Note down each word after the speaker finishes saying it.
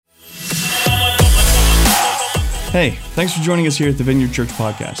Hey, thanks for joining us here at the Vineyard Church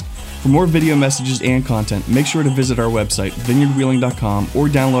Podcast. For more video messages and content, make sure to visit our website, vineyardwheeling.com, or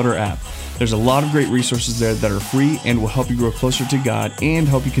download our app. There's a lot of great resources there that are free and will help you grow closer to God and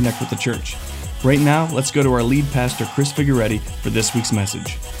help you connect with the church. Right now, let's go to our lead pastor, Chris Figueretti, for this week's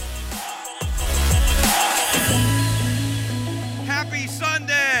message. Happy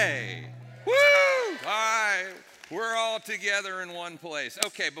Sunday! Woo! All right, we're all together in one place.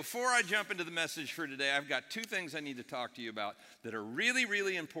 Okay, before I jump into the message for today, I've got two things I need to talk to you about that are really,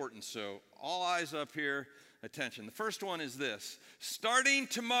 really important. So all eyes up here, attention. The first one is this. Starting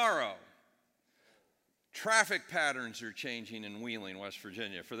tomorrow, traffic patterns are changing in Wheeling, West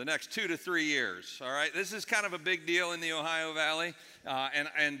Virginia for the next 2 to 3 years, all right? This is kind of a big deal in the Ohio Valley,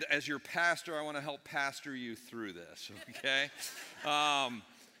 and as your pastor, I want to help pastor you through this, okay?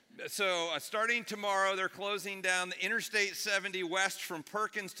 So starting tomorrow, they're closing down the Interstate 70 west from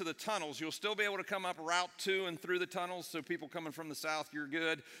Perkins to the tunnels. You'll still be able to come up Route 2 and through the tunnels, so people coming from the south, you're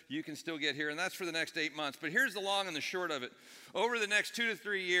good. You can still get here, and that's for the next 8 months. But here's the long and the short of it. Over the next 2 to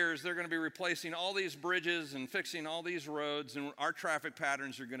 3 years, they're going to be replacing all these bridges and fixing all these roads, and our traffic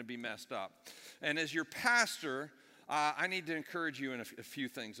patterns are going to be messed up. And as your pastor, I need to encourage you in a few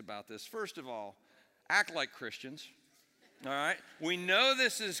things about this. First of all, act like Christians. All right, we know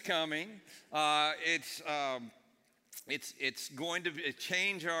this is coming. It's going to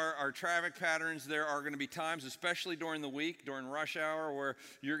change our traffic patterns. There are going to be times, especially during the week, during rush hour, where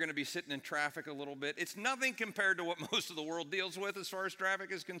you're going to be sitting in traffic a little bit. It's nothing compared to what most of the world deals with as far as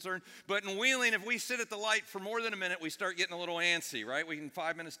traffic is concerned. But in Wheeling, if we sit at the light for more than a minute, we start getting a little antsy, right? We can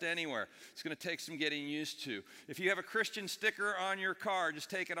 5 minutes to anywhere. It's going to take some getting used to. If you have a Christian sticker on your car,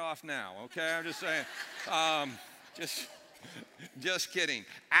 just take it off now, okay? I'm just saying. Just kidding.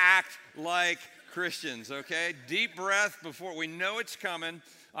 Act like Christians, okay? Deep breath before we know it's coming.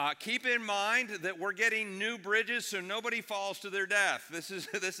 Keep in mind that we're getting new bridges so nobody falls to their death. This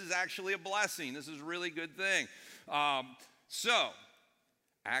is actually a blessing. This is a really good thing. So,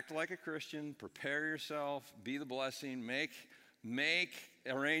 act like a Christian. Prepare yourself. Be the blessing. Make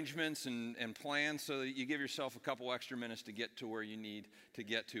arrangements and plans so that you give yourself a couple extra minutes to get to where you need to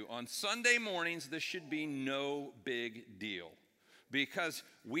get to. On Sunday mornings, this should be no big deal because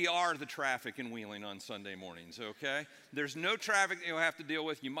we are the traffic in Wheeling on Sunday mornings, okay? There's no traffic that you'll have to deal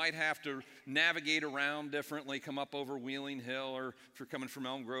with. You might have to navigate around differently, come up over Wheeling Hill, or if you're coming from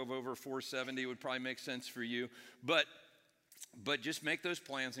Elm Grove over 470, it would probably make sense for you. But just make those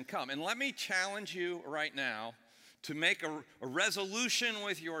plans and come. And let me challenge you right now to make a resolution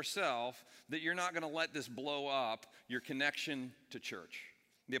with yourself that you're not going to let this blow up your connection to church.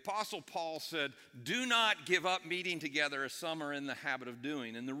 The Apostle Paul said, do not give up meeting together as some are in the habit of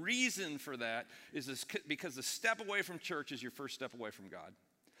doing. And the reason for that is because the step away from church is your first step away from God.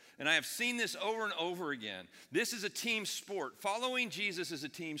 And I have seen this over and over again. This is a team sport. Following Jesus is a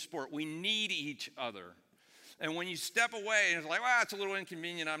team sport. We need each other. And when you step away and it's like, well, it's a little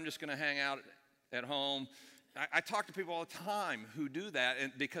inconvenient, I'm just going to hang out at home. I talk to people all the time who do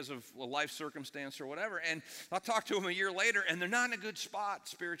that because of a life circumstance or whatever, and I'll talk to them a year later, and they're not in a good spot,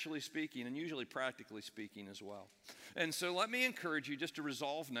 spiritually speaking, and usually practically speaking as well. And so let me encourage you just to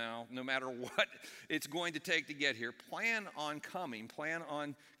resolve now, no matter what it's going to take to get here, plan on coming, plan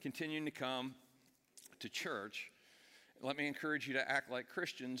on continuing to come to church. Let me encourage you to act like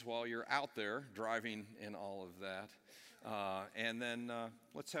Christians while you're out there driving in all of that. And then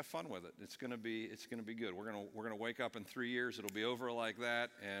let's have fun with it. It's gonna be good. We're gonna wake up in 3 years. It'll be over like that,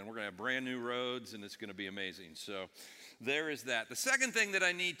 and we're gonna have brand new roads, and it's gonna be amazing. So there is that. The second thing that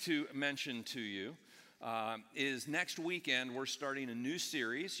I need to mention to you is next weekend we're starting a new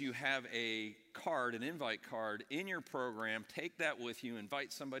series. You have an invite card in your program. Take that with you.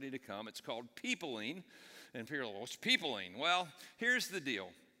 Invite somebody to come. It's called Peopling. And people are like, what's Peopling? Well, here's the deal.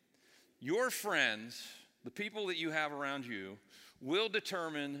 Your friends, the people that you have around you, will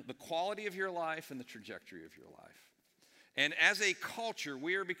determine the quality of your life and the trajectory of your life. And as a culture,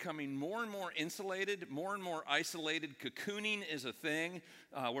 we are becoming more and more insulated, more and more isolated. Cocooning is a thing.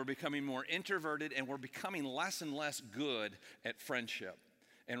 We're becoming more introverted, and we're becoming less and less good at friendship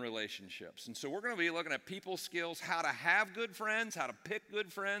and relationships. And so we're going to be looking at people skills, how to have good friends, how to pick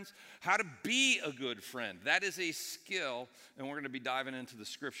good friends, how to be a good friend. That is a skill, and we're going to be diving into the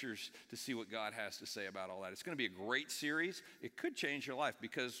scriptures to see what God has to say about all that. It's going to be a great series. It could change your life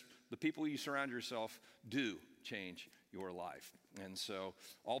because the people you surround yourself do change your life. And so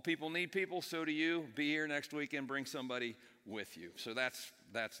all people need people, so do you. Be here next weekend, bring somebody with you. So that's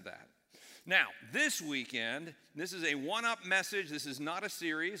that. Now, this weekend, this is a one-up message. This is not a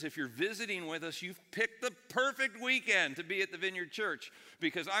series. If you're visiting with us, you've picked the perfect weekend to be at the Vineyard Church,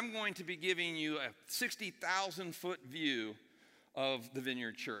 because I'm going to be giving you a 60,000-foot view of the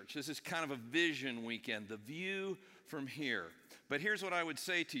Vineyard Church. This is kind of a vision weekend, the view from here. But here's what I would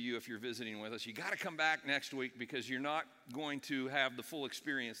say to you if you're visiting with us. You got to come back next week, because you're not going to have the full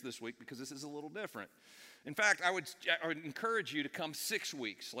experience this week, because this is a little different. In fact, I would encourage you to come 6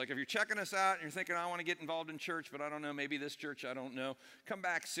 weeks. Like if you're checking us out and you're thinking, I want to get involved in church, but I don't know, maybe this church, I don't know. Come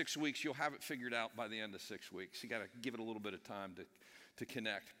back 6 weeks. You'll have it figured out by the end of 6 weeks. You got to give it a little bit of time to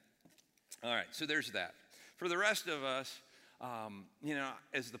connect. All right, so there's that. For the rest of us,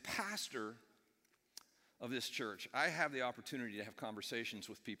 as the pastor of this church, I have the opportunity to have conversations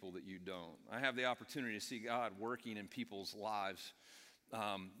with people that you don't. I have the opportunity to see God working in people's lives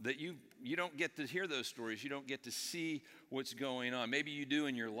that you don't get to hear those stories. You don't get to see what's going on. Maybe you do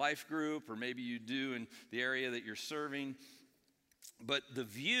in your life group, or maybe you do in the area that you're serving. But the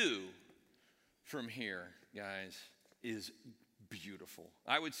view from here, guys, is beautiful.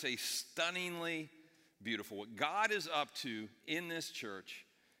 I would say stunningly beautiful. What God is up to in this church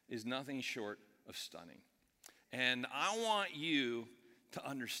is nothing short of stunning. And I want you to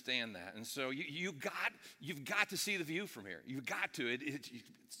understand that. And so you've got to see the view from here. You've got to. It's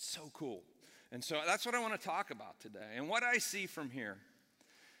so cool. And so that's what I want to talk about today. And what I see from here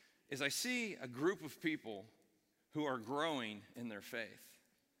is I see a group of people who are growing in their faith,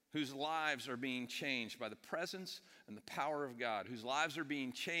 whose lives are being changed by the presence and the power of God, whose lives are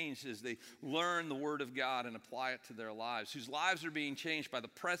being changed as they learn the Word of God and apply it to their lives, whose lives are being changed by the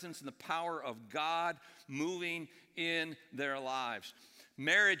presence and the power of God moving in their lives.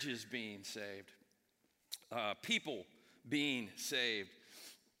 Marriages being saved, people being saved,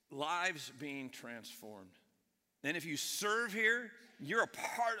 lives being transformed. And if you serve here, you're a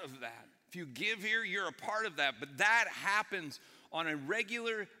part of that. If you give here, you're a part of that. But that happens on a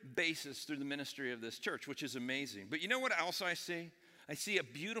regular basis through the ministry of this church, which is amazing. But you know what else I see? I see a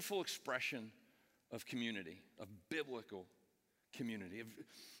beautiful expression of community, of biblical community, of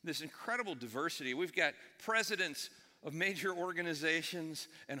this incredible diversity. We've got presidents of major organizations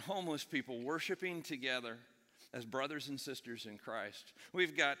and homeless people worshiping together as brothers and sisters in Christ.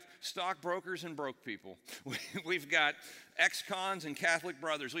 We've got stockbrokers and broke people. We've got ex-cons and Catholic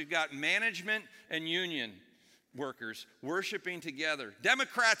brothers. We've got management and union workers worshiping together.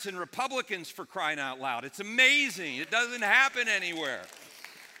 Democrats and Republicans, for crying out loud. It's amazing. It doesn't happen anywhere.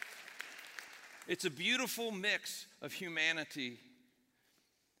 It's a beautiful mix of humanity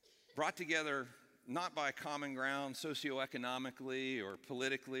brought together not by common ground socioeconomically or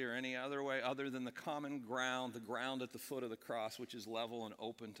politically or any other way other than the common ground, the ground at the foot of the cross, which is level and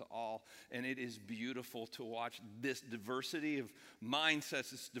open to all. And it is beautiful to watch this diversity of mindsets,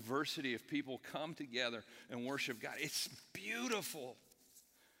 this diversity of people come together and worship God. It's beautiful.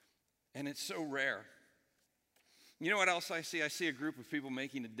 And it's so rare. You know what else I see? I see a group of people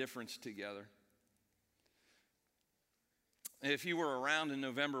making a difference together. If you were around in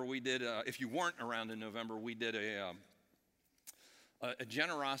November, if you weren't around in November, we did a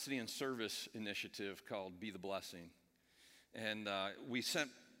generosity and service initiative called Be the Blessing. And we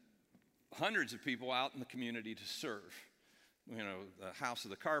sent hundreds of people out in the community to serve. You know, the House of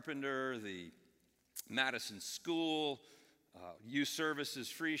the Carpenter, the Madison School, Youth Services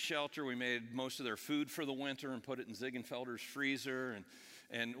Free Shelter. We made most of their food for the winter and put it in Ziegenfelder's freezer.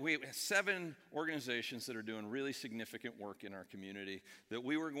 And we have 7 organizations that are doing really significant work in our community that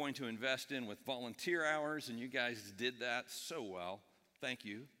we were going to invest in with volunteer hours, and you guys did that so well. Thank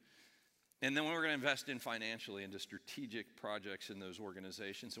you. And then we were going to invest in financially into strategic projects in those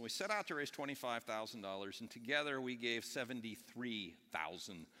organizations. And we set out to raise $25,000, and together we gave $73,000.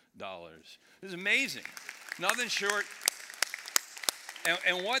 This is amazing. Nothing short.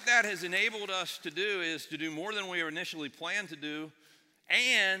 And what that has enabled us to do is to do more than we initially planned to do,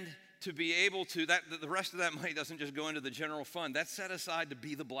 and to be able to, the rest of that money doesn't just go into the general fund. That's set aside to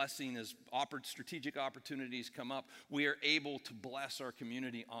be the blessing as strategic opportunities come up. We are able to bless our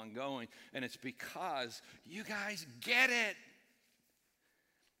community ongoing. And it's because you guys get it.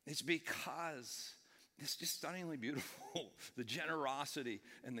 It's because it's just stunningly beautiful, the generosity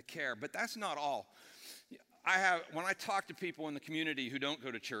and the care. But that's not all. When I talk to people in the community who don't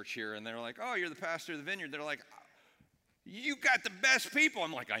go to church here, and they're like, oh, you're the pastor of the Vineyard, they're like, you got the best people.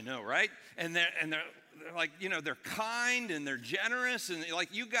 I'm like, I know, right? And they're like, you know, they're kind and they're generous, and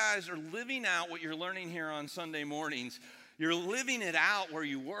like, you guys are living out what you're learning here on Sunday mornings. You're living it out where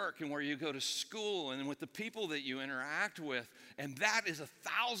you work and where you go to school and with the people that you interact with. And that is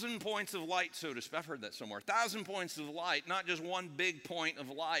 1,000 points of light, so to speak. I've heard that somewhere. 1,000 points of light, not just one big point of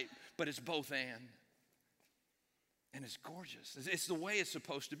light, but it's both and. And it's gorgeous. It's the way it's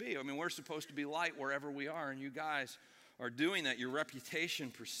supposed to be. I mean, we're supposed to be light wherever we are, and you guys are doing that. Your reputation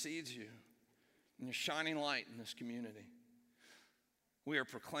precedes you, and you're shining light in this community. We are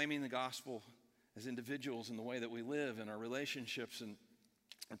proclaiming the gospel as individuals in the way that we live in our relationships and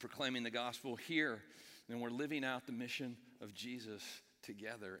proclaiming the gospel here. And we're living out the mission of Jesus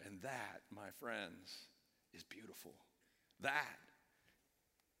together. And that, my friends, is beautiful. That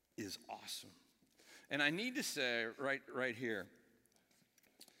is awesome. And I need to say right here,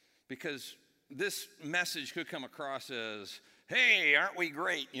 because this message could come across as, hey, aren't we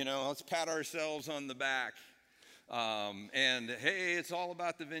great? You know, let's pat ourselves on the back. And hey, it's all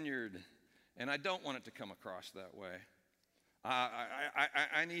about the vineyard. And I don't want it to come across that way.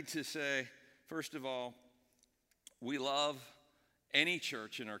 I need to say, first of all, we love any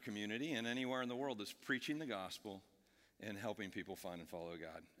church in our community and anywhere in the world that's preaching the gospel and helping people find and follow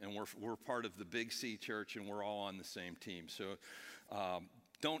God. And we're part of the Big C Church, and we're all on the same team. So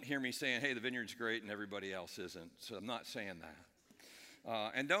don't hear me saying, hey, the vineyard's great and everybody else isn't. So I'm not saying that.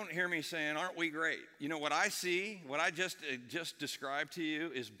 And don't hear me saying, aren't we great? You know, what I see, what I just described to you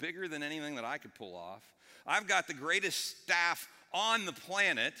is bigger than anything that I could pull off. I've got the greatest staff on the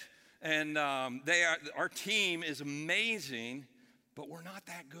planet, and our team is amazing, but we're not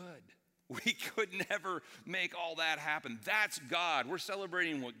that good. We could never make all that happen. That's God. We're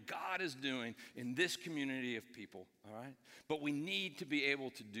celebrating what God is doing in this community of people, all right? But we need to be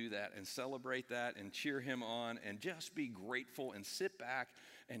able to do that and celebrate that and cheer him on and just be grateful and sit back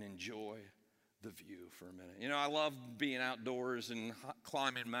and enjoy the view for a minute. You know, I love being outdoors and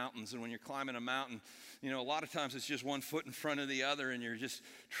climbing mountains. And when you're climbing a mountain, you know, a lot of times it's just one foot in front of the other and you're just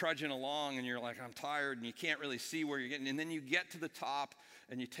trudging along and you're like, I'm tired, and you can't really see where you're getting. And then you get to the top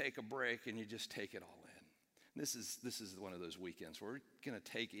and you take a break and you just take it all in. This is one of those weekends where we're going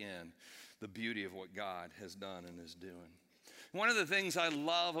to take in the beauty of what God has done and is doing. One of the things I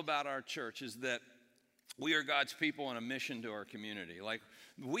love about our church is that we are God's people on a mission to our community. Like,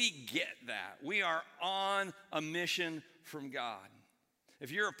 we get that. We are on a mission from God.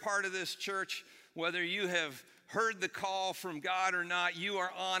 If you're a part of this church, whether you have heard the call from God or not, you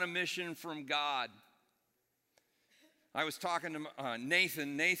are on a mission from God. I was talking to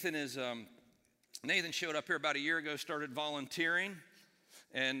Nathan. Nathan showed up here about a year ago, started volunteering.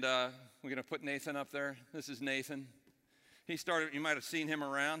 And we're going to put Nathan up there. This is Nathan. He started, you might have seen him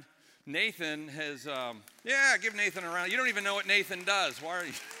around. Nathan has, give Nathan a round. You don't even know what Nathan does. Why are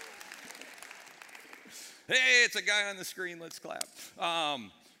you? Hey, it's a guy on the screen. Let's clap.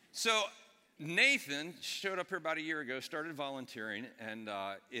 So Nathan showed up here about a year ago, started volunteering, and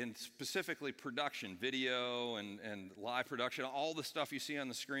in specifically production, video and live production, all the stuff you see on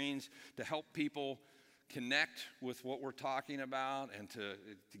the screens to help people connect with what we're talking about and to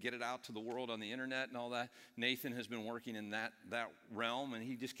get it out to the world on the internet and all that. Nathan has been working in that realm, and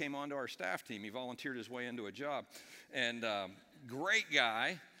he just came onto our staff team. He volunteered his way into a job. And great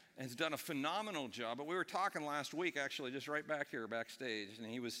guy, and has done a phenomenal job. But we were talking last week, actually, just right back here backstage, and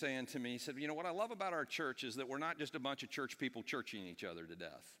he was saying to me, he said, you know, what I love about our church is that we're not just a bunch of church people churching each other to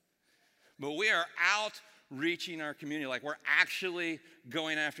death, but we are out reaching our community. Like, we're actually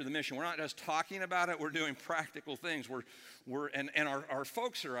going after the mission. We're not just talking about it, we're doing practical things. And our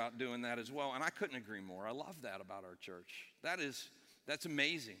folks are out doing that as well, and I couldn't agree more. I love that about our church. That's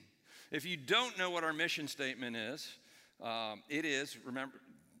amazing. If you don't know what our mission statement is, it is,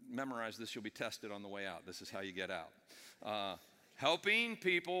 memorize this, you'll be tested on the way out. This is how you get out. Helping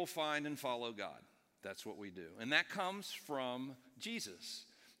people find and follow God. That's what we do. And that comes from Jesus.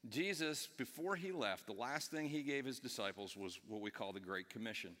 Jesus, before he left, the last thing he gave his disciples was what we call the Great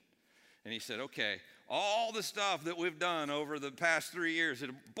Commission. And he said, okay, all the stuff that we've done over the past 3 years, it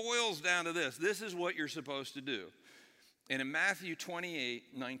boils down to this. This is what you're supposed to do. And in Matthew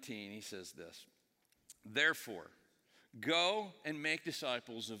 28:19, he says this, therefore, go and make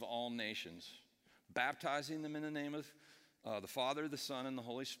disciples of all nations, baptizing them in the name of the Father, the Son, and the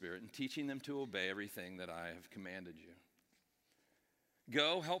Holy Spirit, and teaching them to obey everything that I have commanded you.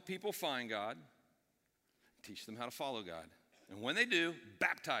 Go help people find God, teach them how to follow God. And when they do,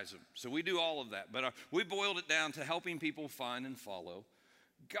 baptize them. So we do all of that. But we boiled it down to helping people find and follow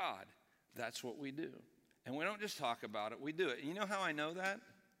God. That's what we do. And we don't just talk about it, we do it. And you know how I know that?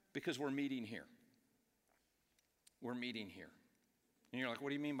 Because we're meeting here. We're meeting here. And you're like, what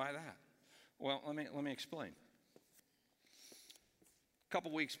do you mean by that? Well, let me explain. A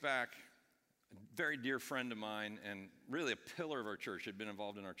couple weeks back, a very dear friend of mine and really a pillar of our church, had been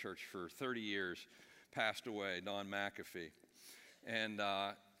involved in our church for 30 years, passed away, Don McAfee. And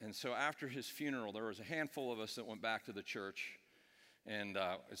so after his funeral, there was a handful of us that went back to the church. And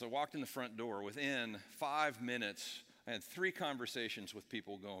as I walked in the front door, within 5 minutes, I had 3 conversations with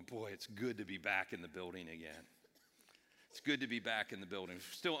people going, boy, it's good to be back in the building again. It's good to be back in the building. We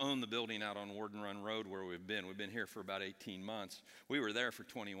still own the building out on Warden Run Road where we've been. We've been here for about 18 months. We were there for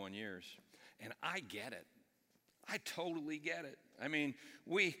 21 years. And I get it. I totally get it. I mean,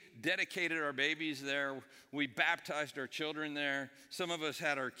 we dedicated our babies there. We baptized our children there. Some of us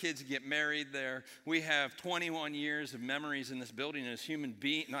had our kids get married there. We have 21 years of memories in this building as human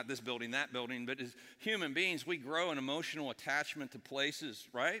beings, not this building, that building, but as human beings, we grow an emotional attachment to places,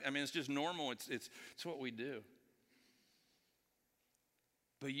 right? I mean, it's just normal. It's what we do.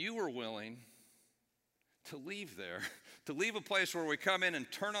 But you were willing to leave there, to leave a place where we come in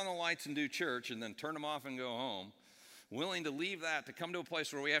and turn on the lights and do church and then turn them off and go home, willing to leave that to come to a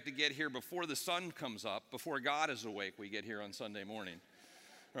place where we have to get here before the sun comes up, before God is awake, we get here on Sunday morning,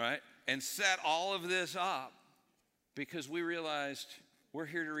 right? And set all of this up because we realized we're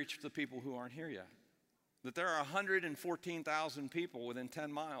here to reach the people who aren't here yet. That there are 114,000 people within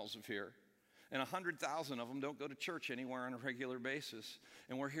 10 miles of here. And 100,000 of them don't go to church anywhere on a regular basis.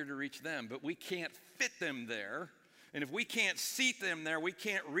 And we're here to reach them. But we can't fit them there. And if we can't seat them there, we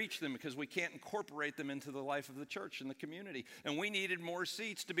can't reach them because we can't incorporate them into the life of the church and the community. And we needed more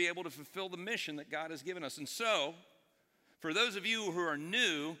seats to be able to fulfill the mission that God has given us. And so, for those of you who are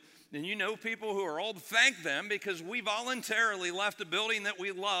new, and you know people who are old, thank them because we voluntarily left a building that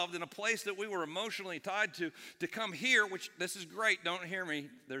we loved and a place that we were emotionally tied to come here, which this is great. Don't hear me.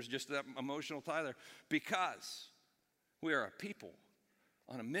 There's just that emotional tie there. Because we are a people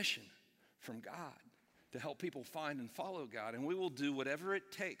on a mission from God to help people find and follow God. And we will do whatever it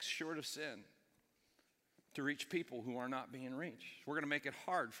takes short of sin to reach people who are not being reached. We're going to make it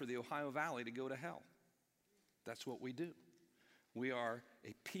hard for the Ohio Valley to go to hell. That's what we do. We are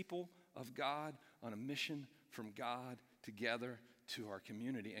a people of God on a mission from God together to our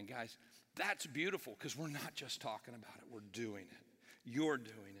community. And guys, that's beautiful because we're not just talking about it, we're doing it. You're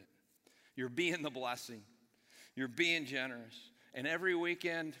doing it. You're being the blessing. You're being generous. And every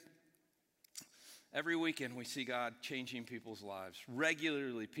weekend we see God changing people's lives.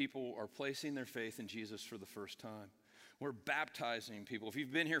 Regularly, people are placing their faith in Jesus for the first time. We're baptizing people. If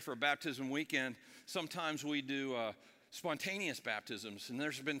you've been here for a baptism weekend, sometimes we do spontaneous baptisms. And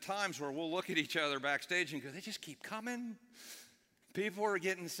there's been times where we'll look at each other backstage and go, they just keep coming. People are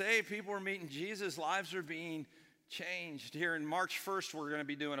getting saved. People are meeting Jesus. Lives are being changed. Here in March 1st, we're going to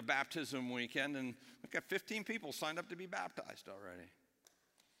be doing a baptism weekend. And we've got 15 people signed up to be baptized already.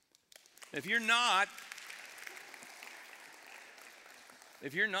 If you're not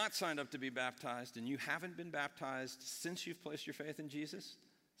signed up to be baptized and you haven't been baptized since you've placed your faith in Jesus,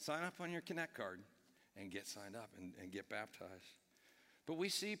 sign up on your Connect card and get signed up and get baptized. But we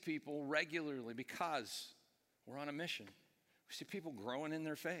see people regularly because we're on a mission. We see people growing in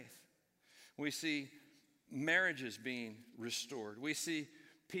their faith. We see marriages being restored. We see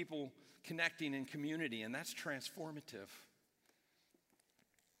people connecting in community, and that's transformative.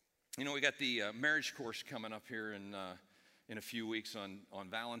 You know, we got the marriage course coming up here in a few weeks on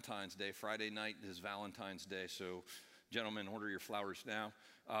Valentine's Day. Friday night is Valentine's Day, so gentlemen, order your flowers now.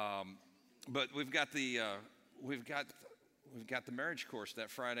 But we've got the marriage course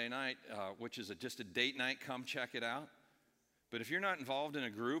that Friday night, which is just a date night. Come check it out. But if you're not involved in a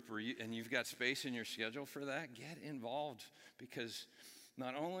group and you've got space in your schedule for that, get involved because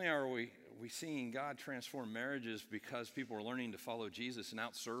not only are we seeing God transform marriages because people are learning to follow Jesus and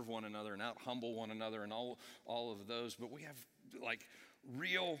out-serve one another and out-humble one another and all of those, but we have like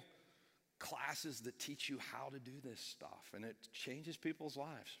real classes that teach you how to do this stuff, and it changes people's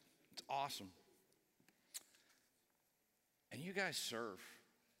lives. It's awesome. And you guys serve.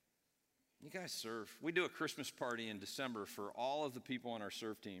 You guys serve. We do a Christmas party in December for all of the people on our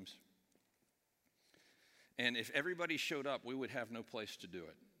serve teams. And if everybody showed up, we would have no place to do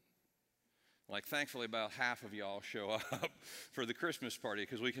it. Like, thankfully, about half of y'all show up for the Christmas party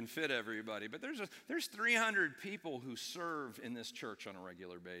because we can fit everybody. But there's 300 people who serve in this church on a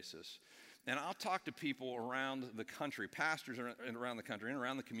regular basis. And I'll talk to people around the country, pastors around the country and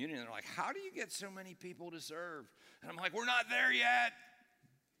around the community, and they're like, how do you get so many people to serve? And I'm like, we're not there yet.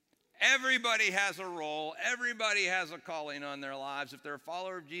 Everybody has a role. Everybody has a calling on their lives. If they're a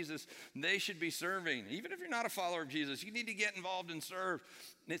follower of Jesus, they should be serving. Even if you're not a follower of Jesus, you need to get involved and serve.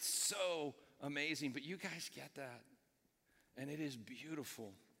 And it's so amazing. But you guys get that. And it is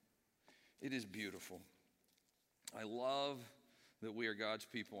beautiful. It is beautiful. I love that we are God's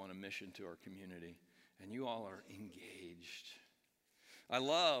people on a mission to our community, and you all are engaged. I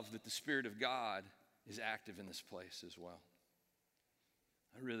love that the Spirit of God is active in this place as well.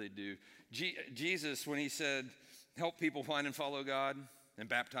 I really do. Jesus, when he said, help people find and follow God and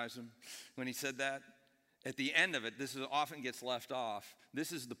baptize them, when he said that, at the end of it, this often gets left off.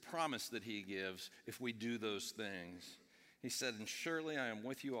 This is the promise that he gives if we do those things. He said, and surely I am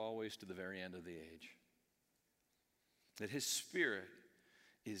with you always to the very end of the age. That his Spirit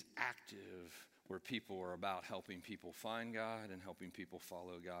is active where people are about helping people find God and helping people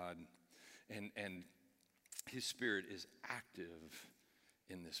follow God. And his Spirit is active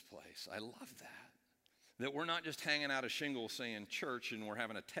in this place. I love that. That we're not just hanging out a shingle saying church and we're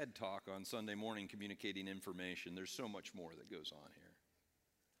having a TED Talk on Sunday morning communicating information. There's so much more that goes on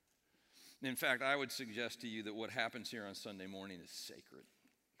here. In fact, I would suggest to you that what happens here on Sunday morning is sacred.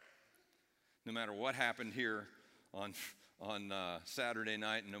 No matter what happened here on Saturday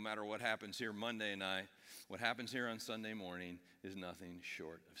night, and no matter what happens here Monday night, what happens here on Sunday morning is nothing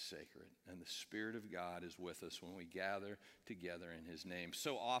short of sacred. And the Spirit of God is with us when we gather together in his name.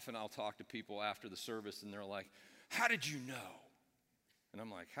 So often I'll talk to people after the service and they're like, how did you know? And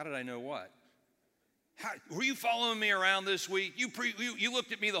I'm like, how did I know what? Were you following me around this week? You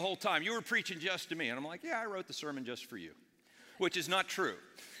looked at me the whole time. You were preaching just to me. And I'm like, yeah, I wrote the sermon just for you, which is not true.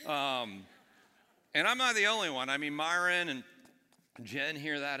 And I'm not the only one. I mean, Myron and Jen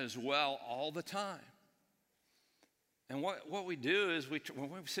hear that as well all the time. And what we do is when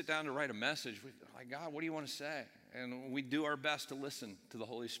we sit down to write a message, we're like, God, what do you want to say? And we do our best to listen to the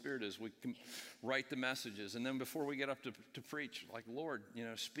Holy Spirit as we write the messages. And then before we get up to preach, like, Lord,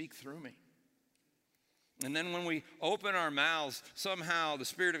 speak through me. And then when we open our mouths, somehow the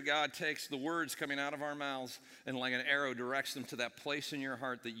Spirit of God takes the words coming out of our mouths and like an arrow directs them to that place in your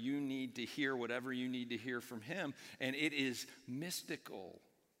heart that you need to hear whatever you need to hear from him. And it is mystical.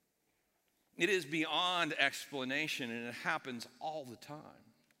 It is beyond explanation, and it happens all the time.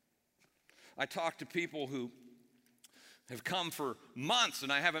 I talk to people who have come for months,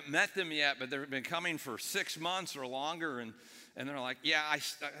 and I haven't met them yet, but they've been coming for 6 months or longer, and they're like, yeah, I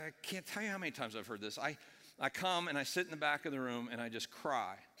can't tell you how many times I've heard this. I come and I sit in the back of the room and I just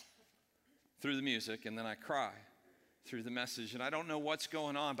cry through the music, and then I cry through the message, and I don't know what's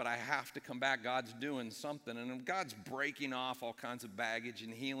going on, but I have to come back. God's doing something, and God's breaking off all kinds of baggage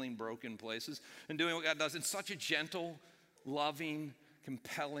and healing broken places and doing what God does in such a gentle, loving,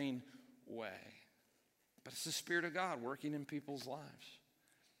 compelling way. But it's the Spirit of God working in people's lives,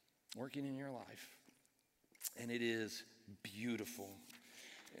 working in your life, and it is beautiful.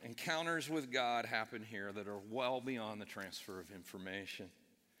 Encounters with God happen here that are well beyond the transfer of information.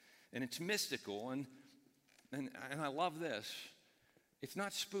 And it's mystical, and I love this. It's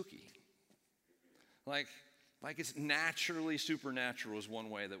not spooky. Like it's naturally supernatural is one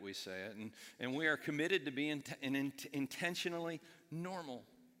way that we say it. And we are committed to being intentionally normal.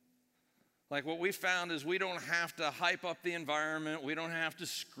 Like what we found is we don't have to hype up the environment. We don't have to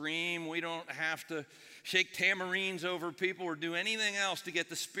scream. We don't have to shake tamarines over people or do anything else to get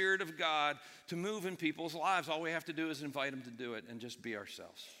the Spirit of God to move in people's lives. All we have to do is invite him to do it and just be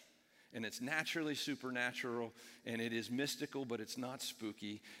ourselves. And it's naturally supernatural, and it is mystical, but it's not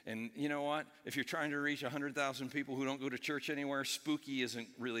spooky. And you know what? If you're trying to reach 100,000 people who don't go to church anywhere, spooky isn't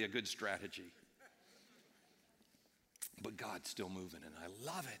really a good strategy. But God's still moving, and I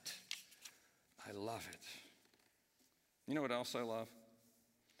love it. I love it. You know what else I love?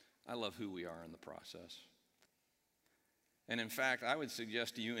 I love who we are in the process. And in fact, I would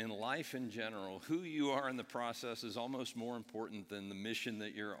suggest to you in life in general, who you are in the process is almost more important than the mission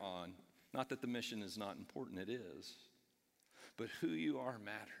that you're on. Not that the mission is not important, it is. But who you are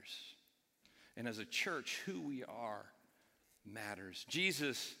matters. And as a church, who we are matters.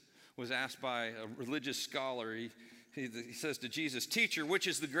 Jesus was asked by a religious scholar, he says to Jesus, "Teacher, which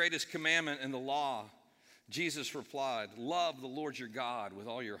is the greatest commandment in the law?" Jesus replied, "Love the Lord your God with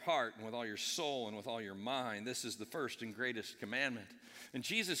all your heart and with all your soul and with all your mind. This is the first and greatest commandment." And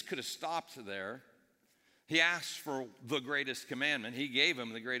Jesus could have stopped there. He asked for the greatest commandment. He gave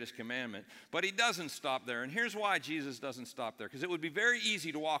him the greatest commandment. But he doesn't stop there. And here's why Jesus doesn't stop there. Because it would be very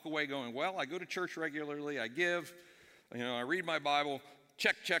easy to walk away going, well, I go to church regularly, I give, I read my Bible,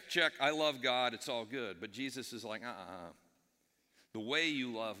 check, check, check, I love God, it's all good. But Jesus is like, The way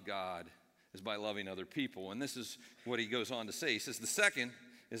you love God is by loving other people. And this is what he goes on to say. He says, the second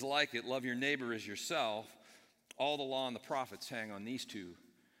is like it, love your neighbor as yourself. All the law and the prophets hang on these two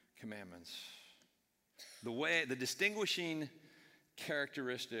commandments. The distinguishing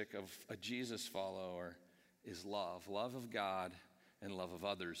characteristic of a Jesus follower is love of God and love of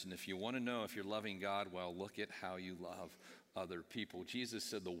others. And if you want to know if you're loving God well, look at how you love other people. Jesus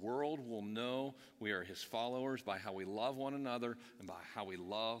said the world will know we are his followers by how we love one another and by how we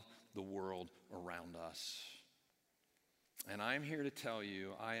love the world around us. And I'm here to tell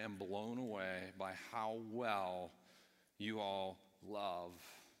you, I am blown away by how well you all love.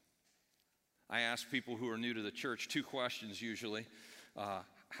 I ask people who are new to the church 2 questions usually.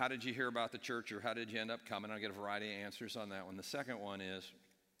 How did you hear about the church, or how did you end up coming? I get a variety of answers on that one. The second one is,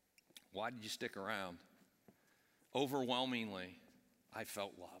 why did you stick around? Overwhelmingly, I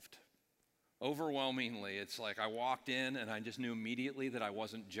felt loved. Overwhelmingly, it's like I walked in and I just knew immediately that I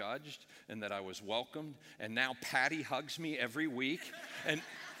wasn't judged and that I was welcomed. And now Patty hugs me every week, and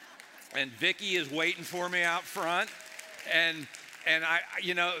Vicky is waiting for me out front, and I,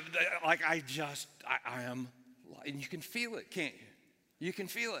 you know, like I am, and you can feel it, can't you? You can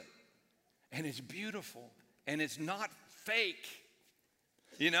feel it, and it's beautiful, and it's not fake.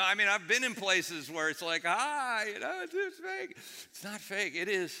 You know, I mean, I've been in places where it's like, you know, it's fake. It's not fake. It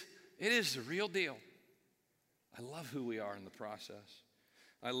is the real deal. I love who we are in the process.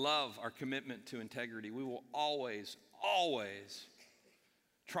 I love our commitment to integrity. We will always, always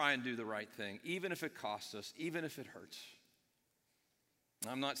try and do the right thing, even if it costs us, even if it hurts.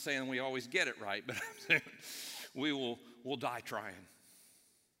 I'm not saying we always get it right, but I'm saying we'll die trying.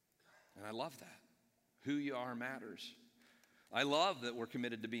 And I love that. Who you are matters. I love that we're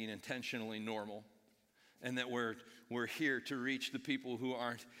committed to being intentionally normal, and that we're here to reach the people who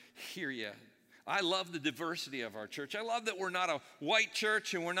aren't here yet. I love the diversity of our church. I love that we're not a white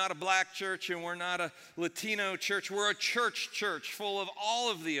church, and we're not a black church, and we're not a Latino church. We're a church full of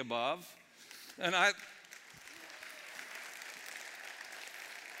all of the above. And I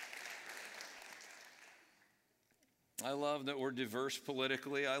love that we're diverse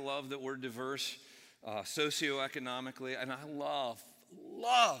politically. I love that we're diverse socioeconomically. And I love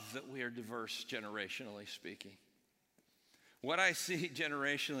that we are diverse generationally speaking. What I see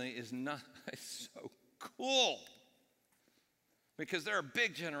generationally is so cool, because there are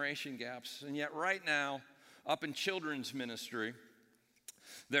big generation gaps. And yet right now, up in children's ministry,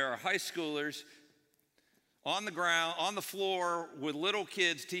 there are high schoolers on the ground, on the floor with little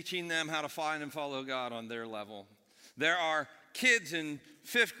kids, teaching them how to find and follow God on their level. There are kids in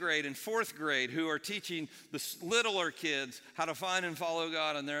 5th grade and 4th grade who are teaching the littler kids how to find and follow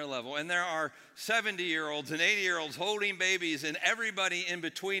God on their level. And there are 70-year-olds and 80-year-olds holding babies and everybody in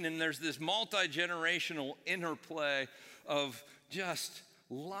between. And there's this multi-generational interplay of just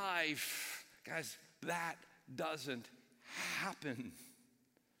life. Guys, that doesn't happen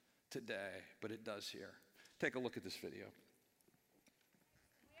today, but it does here. Take a look at this video.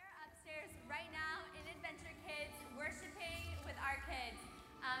 We are upstairs right now in Adventure Kids, worshiping with our kids.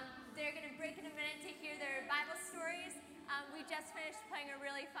 They're going to break in a minute to hear their Bible stories. We just finished playing a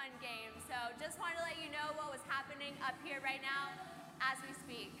really fun game. So just wanted to let you know what was happening up here right now as we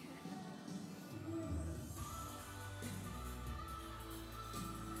speak.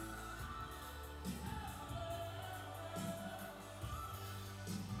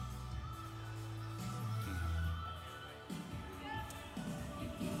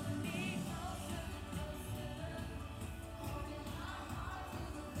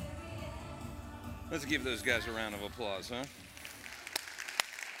 Let's give those guys a round of applause, huh?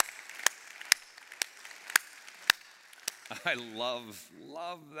 I love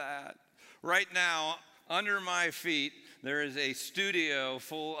that. Right now, under my feet, there is a studio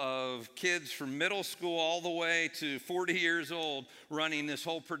full of kids from middle school all the way to 40 years old running this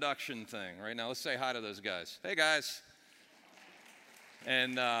whole production thing. Right now, let's say hi to those guys. Hey, guys.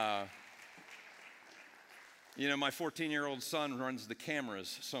 And, you know, my 14-year-old son runs the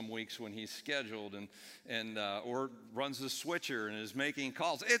cameras some weeks when he's scheduled, or runs the switcher and is making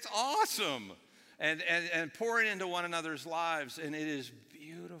calls. It's awesome, and pouring into one another's lives, and it is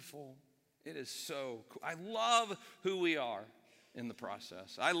beautiful. It is so cool. I love who we are in the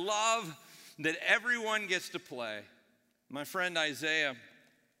process. I love that everyone gets to play. My friend Isaiah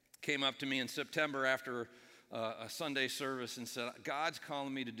came up to me in September after a Sunday service and said, God's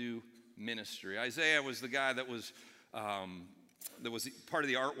calling me to do ministry. Isaiah was the guy that was part of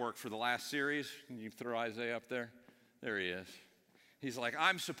the artwork for the last series. Can you throw Isaiah up there? There he is. He's like,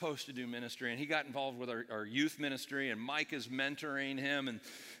 I'm supposed to do ministry. And he got involved with our youth ministry, and Mike is mentoring him, and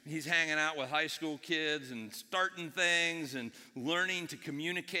he's hanging out with high school kids and starting things and learning to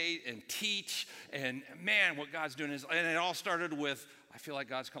communicate and teach. And man, what God's doing is, and it all started with, I feel like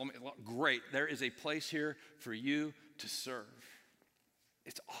God's calling me. Great, there is a place here for you to serve.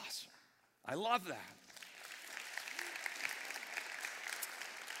 It's awesome. I love that.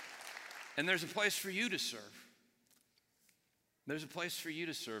 And there's a place for you to serve. There's a place for you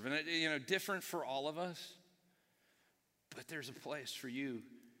to serve. And, different for all of us. But there's a place for you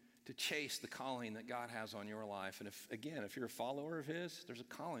to chase the calling that God has on your life. And if you're a follower of his, there's a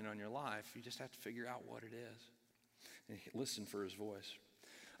calling on your life. You just have to figure out what it is and listen for his voice.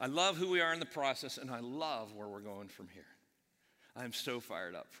 I love who we are in the process, and I love where we're going from here. I'm so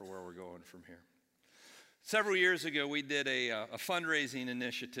fired up for where we're going from here. Several years ago, we did a fundraising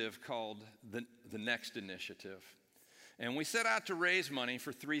initiative called the Next Initiative. And we set out to raise money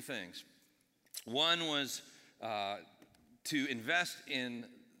for three things. One was to invest in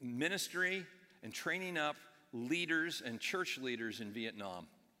ministry and training up leaders and church leaders in Vietnam.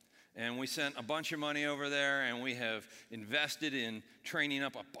 And we sent a bunch of money over there, and we have invested in training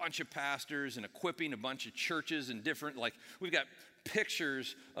up a bunch of pastors and equipping a bunch of churches and we've got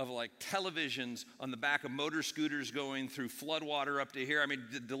pictures of televisions on the back of motor scooters going through floodwater up to here. I mean,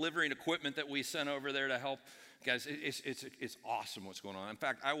 delivering equipment that we sent over there to help. Guys, it's awesome what's going on. In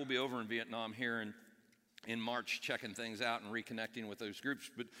fact, I will be over in Vietnam here in March, checking things out and reconnecting with those groups.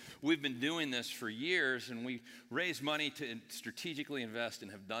 But we've been doing this for years, and we raise money to strategically invest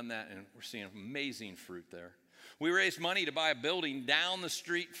and have done that, and we're seeing amazing fruit there. We raised money to buy a building down the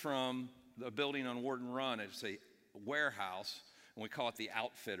street from the building on Warden Run. It's a warehouse, and we call it the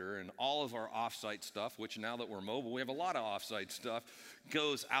Outfitter, and all of our offsite stuff, which now that we're mobile, we have a lot of offsite stuff,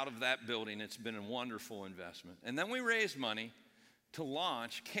 goes out of that building. It's been a wonderful investment. And then we raised money to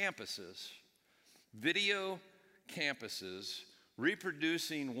launch campuses. Video campuses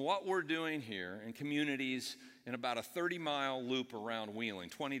reproducing what we're doing here in communities in about a 30-mile loop around Wheeling,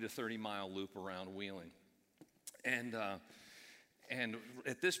 20 to 30-mile loop around Wheeling. And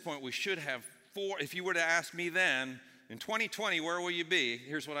at this point, we should have 4. If you were to ask me then, in 2020, where will you be?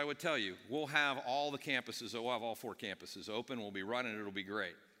 Here's what I would tell you. We'll have all the campuses, we'll have all 4 campuses open. We'll be running, it'll be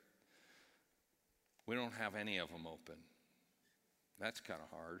great. We don't have any of them open. That's kind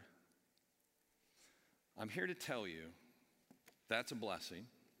of hard. I'm here to tell you that's a blessing,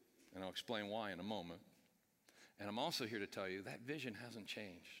 and I'll explain why in a moment. And I'm also here to tell you that vision hasn't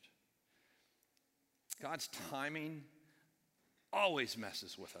changed. God's timing always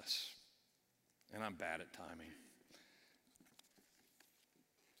messes with us, and I'm bad at timing.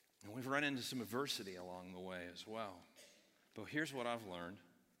 And we've run into some adversity along the way as well. But here's what I've learned.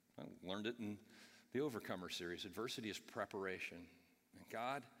 I learned it in the Overcomer series. Adversity is preparation, and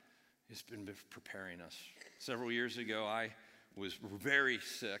God has been preparing us. Several years ago, I was very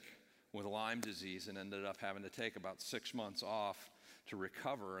sick with Lyme disease and ended up having to take about 6 months off to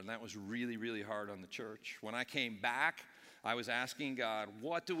recover, and that was really, really hard on the church. When I came back, I was asking God,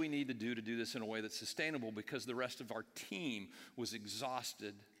 what do we need to do this in a way that's sustainable, because the rest of our team was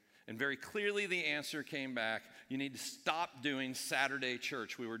exhausted. And very clearly the answer came back, you need to stop doing Saturday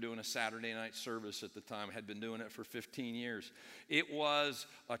church. We were doing a Saturday night service at the time. I had been doing it for 15 years. It was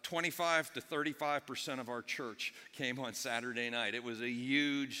 25 to 35% of our church came on Saturday night. It was a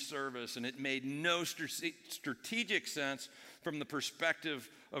huge service, and it made no strategic sense from the perspective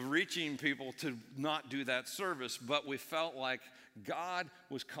of reaching people to not do that service. But we felt like God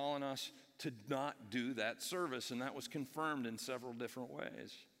was calling us to not do that service, and that was confirmed in several different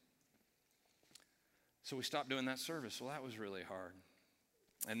ways. So we stopped doing that service. Well, that was really hard.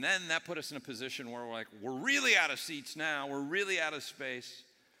 And then that put us in a position where we're really out of seats now. We're really out of space.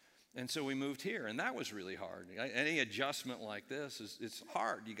 And so we moved here, and that was really hard. Any adjustment like this, it's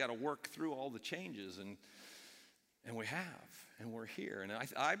hard. You got to work through all the changes, and we have, and we're here. And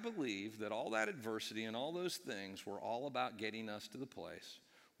I believe that all that adversity and all those things were all about getting us to the place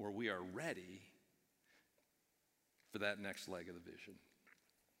where we are ready for that next leg of the vision.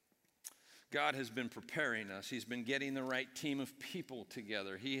 God has been preparing us. He's been getting the right team of people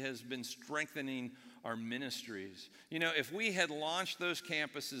together. He has been strengthening our ministries. If we had launched those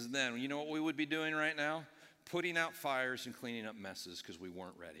campuses then, you know what we would be doing right now? Putting out fires and cleaning up messes because we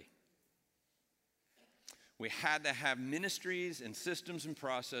weren't ready. We had to have ministries and systems and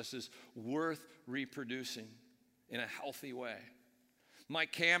processes worth reproducing in a healthy way.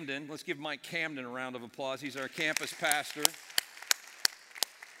 Mike Camden, let's give Mike Camden a round of applause. He's our campus pastor.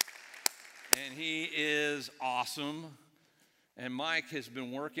 And he is awesome. And Mike has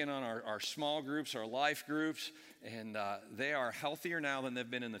been working on our small groups, our life groups, and they are healthier now than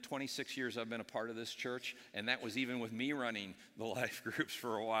they've been in the 26 years I've been a part of this church. And that was even with me running the life groups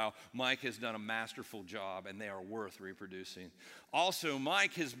for a while. Mike has done a masterful job, and they are worth reproducing. Also,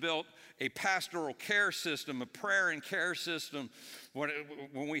 Mike has built a pastoral care system, a prayer and care system.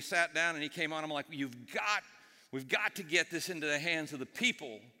 When we sat down and he came on, I'm like, we've got to get this into the hands of the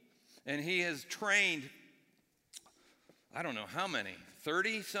people. And he has trained, I don't know how many,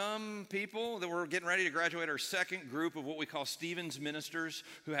 30-some people that we're getting ready to graduate our second group of what we call Stevens ministers,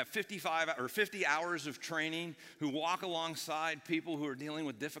 who have 50 hours of training, who walk alongside people who are dealing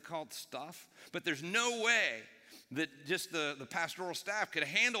with difficult stuff. But there's no way that just the pastoral staff could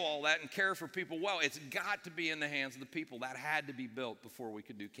handle all that and care for people well. It's got to be in the hands of the people. That had to be built before we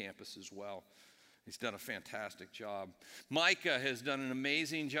could do campus as well. He's done a fantastic job. Micah has done an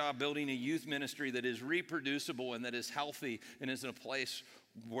amazing job building a youth ministry that is reproducible and that is healthy and is in a place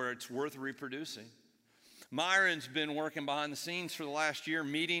where it's worth reproducing. Myron's been working behind the scenes for the last year,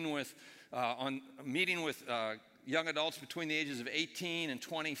 meeting with young adults between the ages of 18 and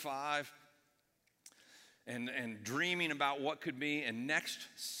 25 and dreaming about what could be. And next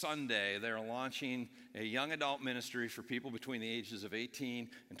Sunday, they're launching a young adult ministry for people between the ages of 18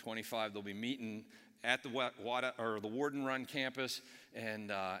 and 25. They'll be meeting at the Warden Run campus.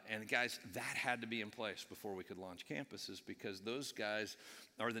 And guys, that had to be in place before we could launch campuses, because those guys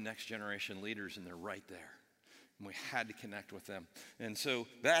are the next generation leaders, and they're right there. And we had to connect with them. And so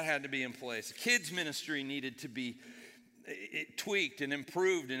that had to be in place. Kids ministry needed to be tweaked and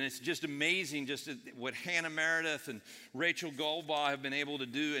improved, and it's just amazing just what Hannah Meredith and Rachel Goldbaugh have been able to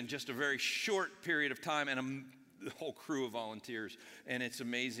do in just a very short period of time, and a whole crew of volunteers. And it's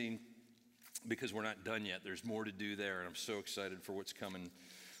amazing because we're not done yet. There's more to do there, and I'm so excited for what's coming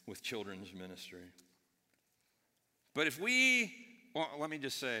with children's ministry. But let me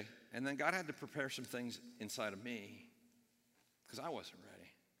just say, and then God had to prepare some things inside of me because I wasn't ready.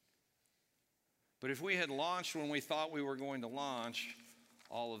 But if we had launched when we thought we were going to launch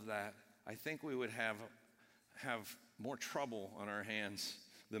all of that, I think we would have more trouble on our hands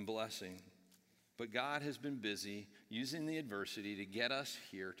than blessing. But God has been busy using the adversity to get us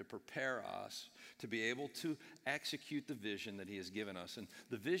here, to prepare us to be able to execute the vision that he has given us. And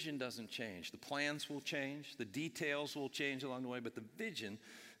the vision doesn't change. The plans will change. The details will change along the way, but the vision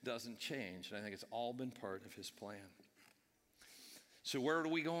doesn't change. And I think it's all been part of his plan. So where are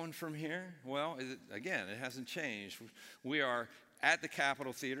we going from here? Well, again, it hasn't changed. We are at the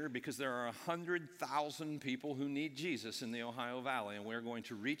Capitol Theater because there are 100,000 people who need Jesus in the Ohio Valley, and we're going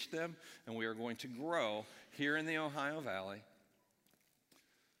to reach them, and we are going to grow here in the Ohio Valley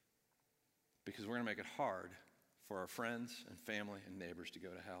because we're going to make it hard for our friends and family and neighbors to go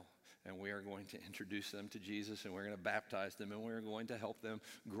to hell. And we are going to introduce them to Jesus, and we're going to baptize them, and we're going to help them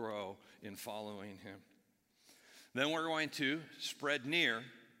grow in following him. Then we're going to spread near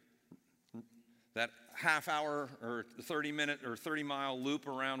that half hour or 30-minute or 30-mile loop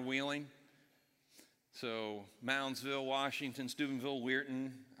around Wheeling. So Moundsville, Washington, Steubenville,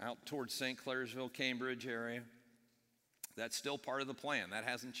 Weirton, out towards St. Clairsville, Cambridge area. That's still part of the plan. That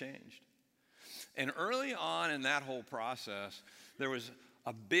hasn't changed. And early on in that whole process, there was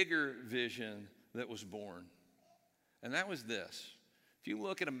a bigger vision that was born. And that was this. If you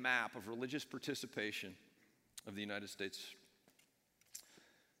look at a map of religious participation of the United States,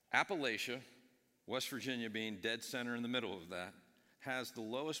 Appalachia, West Virginia being dead center in the middle of that, has the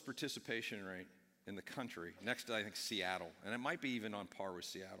lowest participation rate in the country, next to, I think, Seattle. And it might be even on par with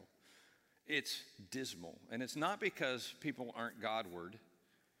Seattle. It's dismal. And it's not because people aren't Godward.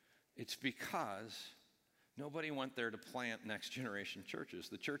 It's because nobody went there to plant next generation churches.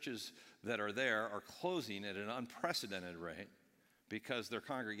 The churches that are there are closing at an unprecedented rate because their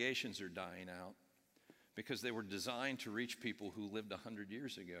congregations are dying out, because they were designed to reach people who lived 100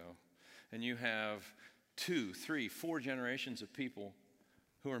 years ago. And you have 2, 3, 4 generations of people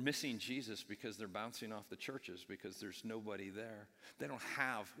who are missing Jesus because they're bouncing off the churches because there's nobody there. They don't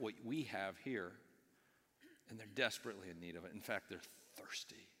have what we have here, and they're desperately in need of it. In fact, they're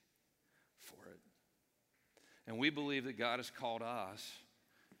thirsty for it. And we believe that God has called us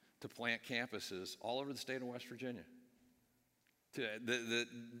to plant campuses all over the state of West Virginia.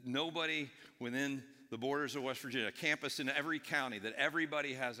 Nobody within the borders of West Virginia, a campus in every county, that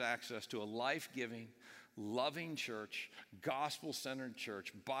everybody has access to a life-giving, loving church, gospel-centered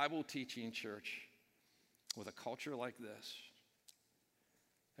church, Bible-teaching church with a culture like this.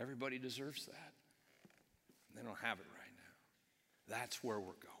 Everybody deserves that. They don't have it right now. That's where we're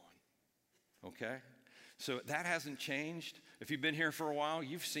going, okay? So that hasn't changed. If you've been here for a while,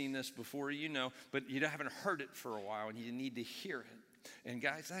 you've seen this before, you know, but you haven't heard it for a while, and you need to hear it. And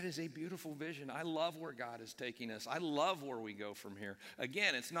guys, that is a beautiful vision. I love where God is taking us. I love where we go from here.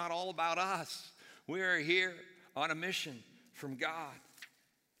 Again, it's not all about us. We are here on a mission from God.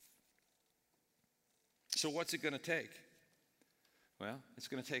 So what's it going to take? Well, it's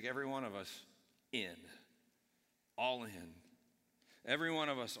going to take every one of us in, all in. Every one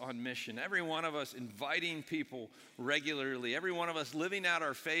of us on mission, every one of us inviting people regularly, every one of us living out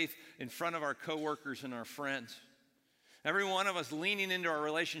our faith in front of our coworkers and our friends. Every one of us leaning into our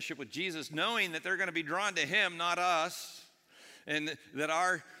relationship with Jesus, knowing that they're going to be drawn to him, not us, and that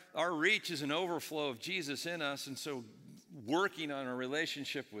our reach is an overflow of Jesus in us. And so working on a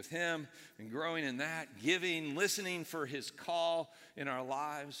relationship with him and growing in that, giving, listening for his call in our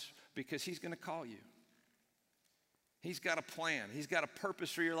lives, because he's going to call you. He's got a plan. He's got a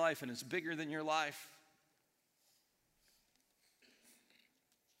purpose for your life, and it's bigger than your life.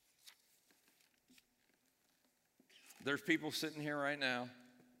 There's people sitting here right now,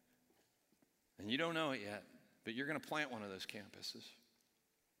 and you don't know it yet, but you're going to plant one of those campuses.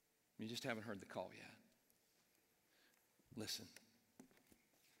 You just haven't heard the call yet. Listen.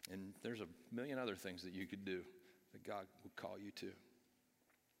 And there's a million other things that you could do that God would call you to.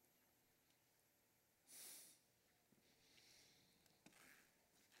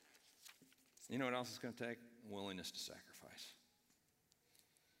 You know what else it's going to take? Willingness to sacrifice.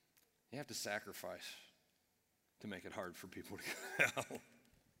 You have to sacrifice to make it hard for people to go to hell.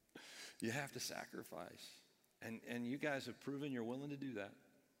 You have to sacrifice. And you guys have proven you're willing to do that.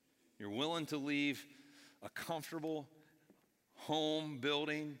 You're willing to leave a comfortable home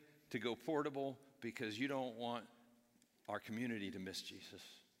building to go portable because you don't want our community to miss Jesus.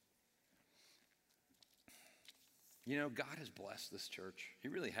 You know, God has blessed this church. He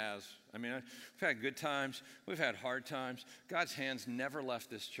really has. I mean, we've had good times. We've had hard times. God's hand's never left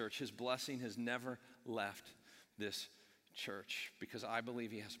this church. His blessing has never left this church because I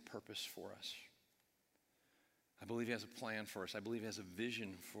believe he has a purpose for us. I believe he has a plan for us. I believe he has a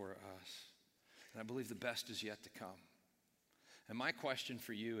vision for us. And I believe the best is yet to come. And my question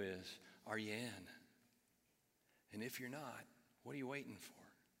for you is, are you in? And if you're not, what are you waiting for?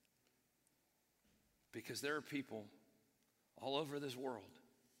 Because there are people all over this world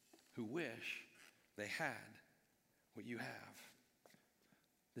who wish they had what you have.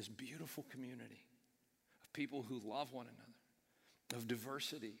 This beautiful community of people who love one another, of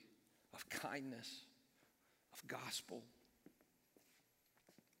diversity, of kindness, of gospel,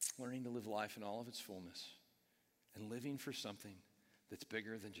 learning to live life in all of its fullness and living for something that's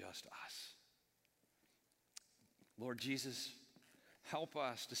bigger than just us. Lord Jesus, help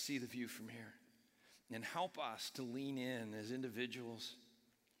us to see the view from here. And help us to lean in as individuals,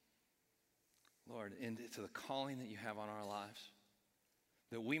 Lord, into the calling that you have on our lives.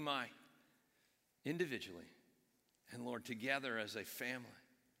 That we might individually and, Lord, together as a family,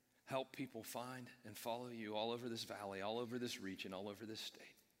 help people find and follow you all over this valley, all over this region, all over this state.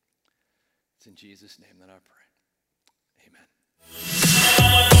 It's in Jesus' name that I pray. Amen.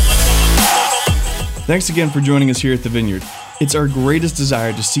 Thanks again for joining us here at the Vineyard. It's our greatest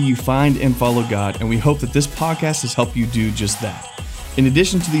desire to see you find and follow God, and we hope that this podcast has helped you do just that. In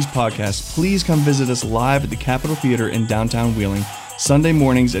addition to these podcasts, please come visit us live at the Capitol Theater in downtown Wheeling, Sunday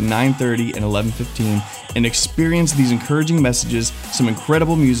mornings at 9:30 and 11:15, and experience these encouraging messages, some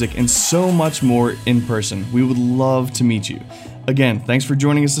incredible music, and so much more in person. We would love to meet you. Again, thanks for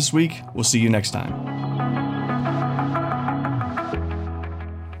joining us this week. We'll see you next time.